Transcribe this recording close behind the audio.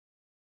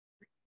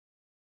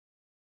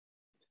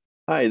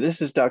Hi,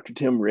 this is Dr.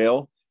 Tim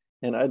Roehl,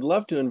 and I'd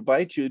love to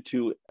invite you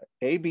to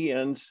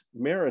ABN's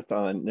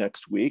marathon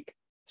next week,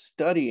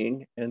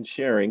 studying and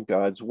sharing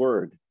God's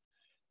Word.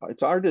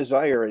 It's our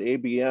desire at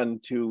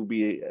ABN to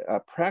be a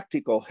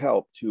practical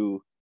help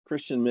to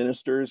Christian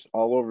ministers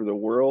all over the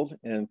world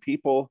and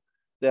people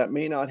that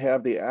may not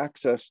have the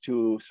access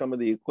to some of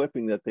the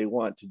equipping that they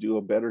want to do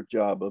a better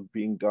job of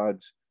being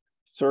God's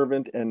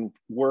servant and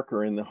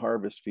worker in the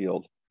harvest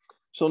field.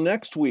 So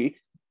next week,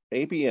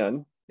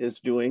 ABN is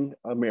doing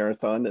a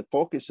marathon that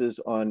focuses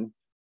on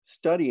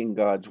studying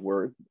God's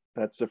Word.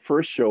 That's the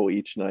first show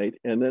each night.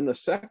 And then the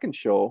second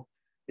show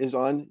is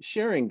on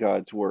sharing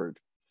God's Word.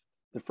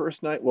 The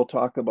first night we'll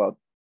talk about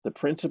the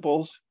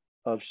principles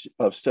of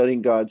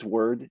studying God's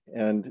Word.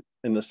 And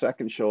in the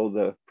second show,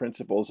 the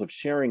principles of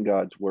sharing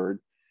God's Word.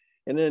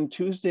 And then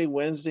Tuesday,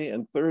 Wednesday,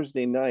 and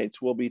Thursday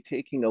nights, we'll be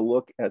taking a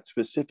look at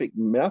specific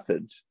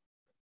methods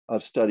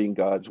of studying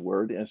God's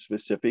Word and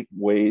specific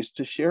ways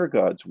to share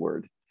God's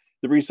Word.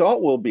 The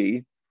result will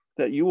be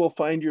that you will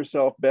find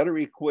yourself better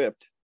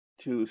equipped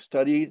to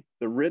study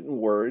the written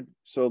Word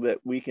so that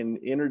we can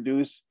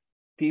introduce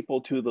people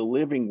to the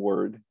living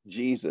Word,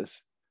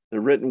 Jesus. The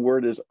written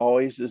Word is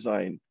always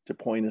designed to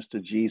point us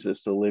to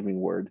Jesus, the living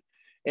Word.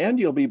 And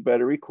you'll be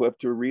better equipped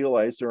to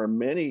realize there are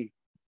many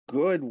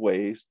good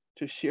ways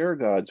to share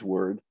God's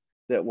Word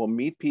that will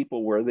meet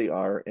people where they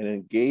are and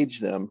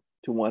engage them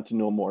to want to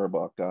know more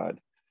about God.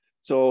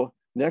 So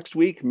next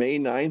week, May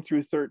 9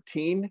 through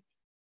 13,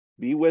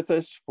 be with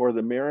us for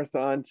the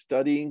marathon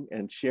studying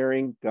and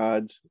sharing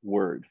God's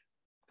Word.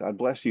 God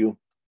bless you.